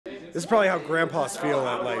This is probably how grandpas feel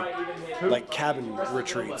at like cabin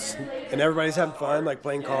retreats, and everybody's having fun, like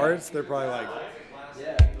playing cards. They're probably like,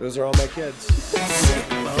 those are all my kids.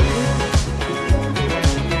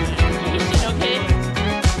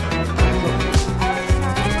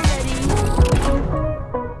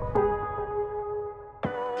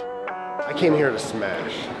 I came here to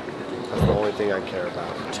smash. That's the only thing I care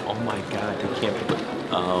about. Oh my God, I can't believe.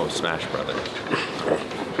 Oh, Smash Brothers.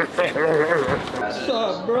 What's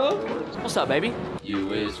up, bro? What's up, baby?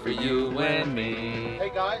 U is for you and me.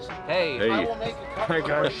 Hey guys. Hey. I will make a Hey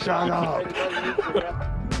guys, shut up.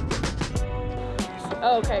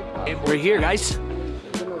 Oh, okay. We're here, guys.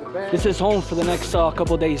 This is home for the next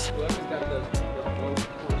couple days.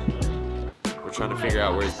 We're trying to figure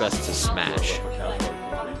out where it's best to smash.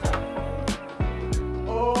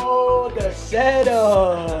 Oh, the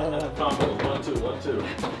setup. 1, 2, 1, 2.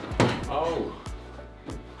 Oh.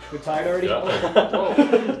 You're tired already?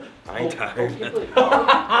 Yeah. I ain't tired.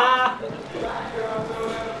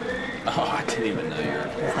 Oh, I didn't even know you were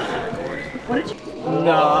recording. What did you?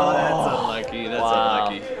 No, that's unlucky. That's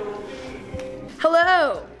unlucky.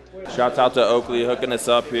 Hello. Shouts out to Oakley hooking us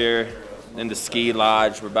up here in the ski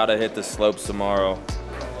lodge. We're about to hit the slopes tomorrow.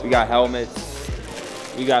 We got helmets,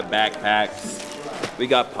 we got backpacks, we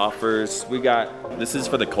got puffers, this is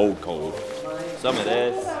for the cold. Some of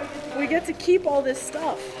this. We get to keep all this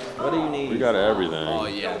stuff. What do you need? We got everything. Oh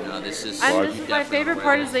yeah, no, this is. My favorite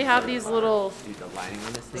part is they have these little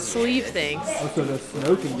sleeve things. So the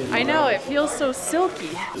snow can get I know, it feels so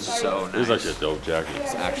silky. This is so nice. This is actually a dope jacket.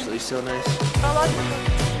 It's actually so nice.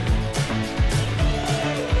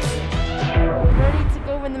 Ready to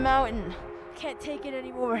go in the mountain. Can't take it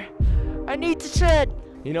anymore. I need to shed.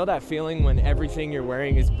 You know that feeling when everything you're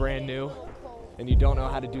wearing is brand new and you don't know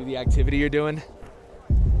how to do the activity you're doing?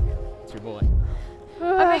 It's your boy.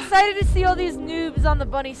 I'm excited to see all these noobs on the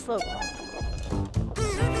bunny slope.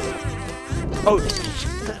 Oh.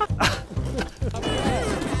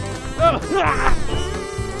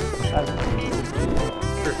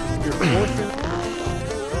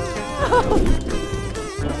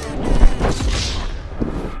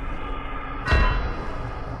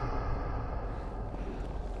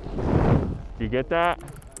 You get that?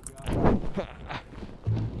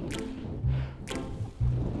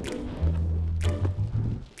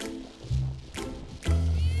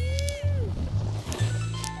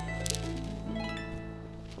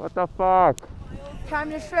 What the fuck? Time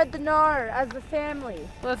to shred the gnar as a family.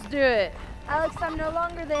 Let's do it. Alex, I'm no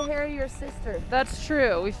longer the hair of your sister. That's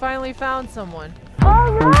true. We finally found someone.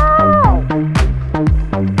 All right!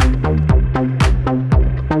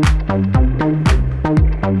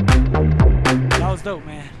 That was dope,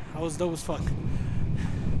 man. That was dope as fuck.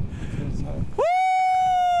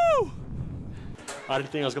 Woo! I didn't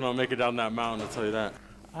think I was gonna make it down that mountain, I'll tell you that.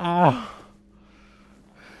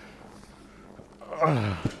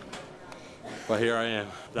 But here I am.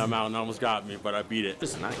 That mountain almost got me, but I beat it.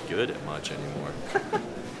 It's not good at much anymore.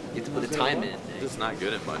 You have to put the time in. It's not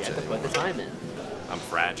good at much anymore. Put the time in. I'm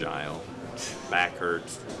fragile. Back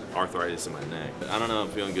hurts. Arthritis in my neck. I don't know. I'm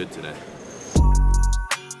feeling good today.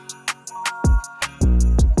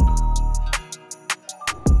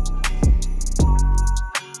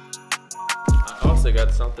 I also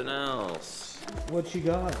got something else. What you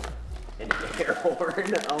got? An air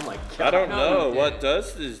horn? Oh my God. I don't know. What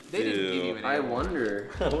does this do? I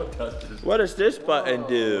wonder. What does this button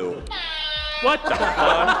do? What the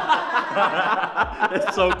fuck?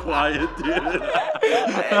 It's so quiet, dude.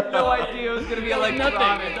 I had no idea it was gonna be like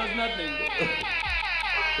nothing. It does nothing.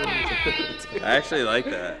 I actually like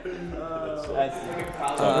that.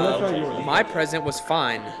 My present was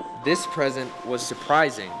fine. This present was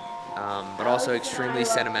surprising, but also extremely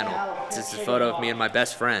sentimental. This is a photo of me and my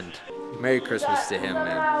best friend. Merry Christmas to him,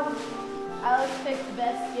 man. Alex picked the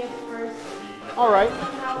best gift first. All right,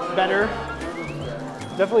 better.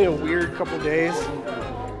 Definitely a weird couple days.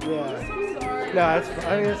 Yeah. No, I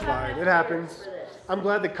think it's fine. It happens. I'm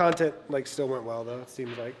glad the content still went well though. It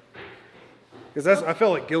seems like. Because I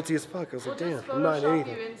felt like guilty as fuck. I was like, damn, I'm not in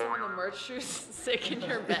anything. You in some of the merch shoes sick in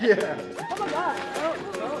your bed. Yeah. Oh my God.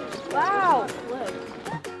 Oh. Wow. Look.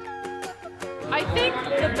 I think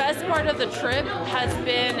the best part of the trip has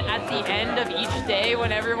been at the end of each day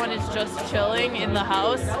when everyone is just chilling in the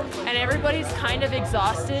house and everybody's kind of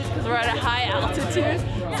exhausted because we're at a high altitude.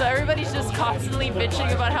 So everybody's just constantly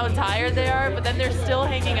bitching about how tired they are, but then they're still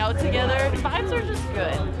hanging out together. Vibes are just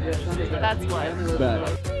good. That's what.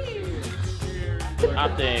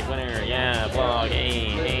 OpTic winner, yeah, vlog,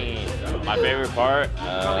 hey. My favorite part,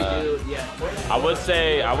 I would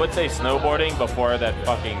say snowboarding before that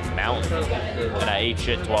fucking mountain, and I ate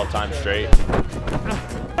shit 12 times straight.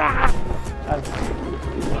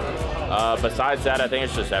 besides that, I think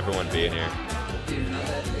it's just everyone being here.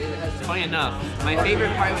 Funny enough, my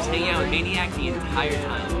favorite part was hanging out with Maniac the entire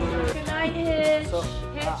time. Good night, Hitch. So,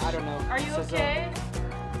 Hitch, I don't know. are you okay?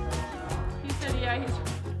 He said, yeah,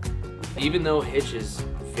 he's. Even though Hitch is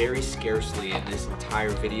very scarcely in this entire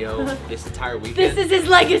video, this entire weekend. This is his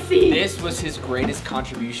legacy. This was his greatest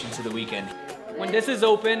contribution to the weekend. When this is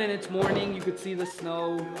open and it's morning, you could see the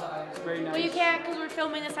snow. It's very nice. Well, you can't because we're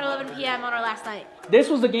filming this at 11 p.m. on our last night. This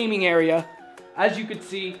was the gaming area. As you could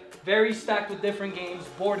see, very stacked with different games,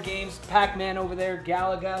 board games, Pac-Man over there,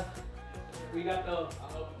 Galaga. We got the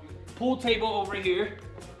pool table over here.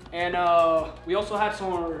 And we also had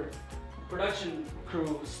some of our production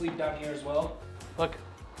crew sleep down here as well. Look,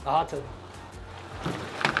 the hot tub.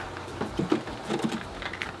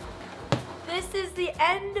 This is the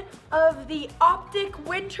end of the OpTic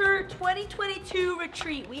Winter 2022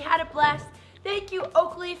 retreat. We had a blast. Thank you,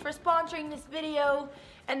 Oakley, for sponsoring this video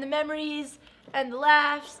and the memories and the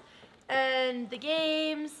laughs and the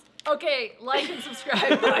games. Okay, like and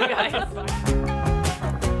subscribe. Bye, guys.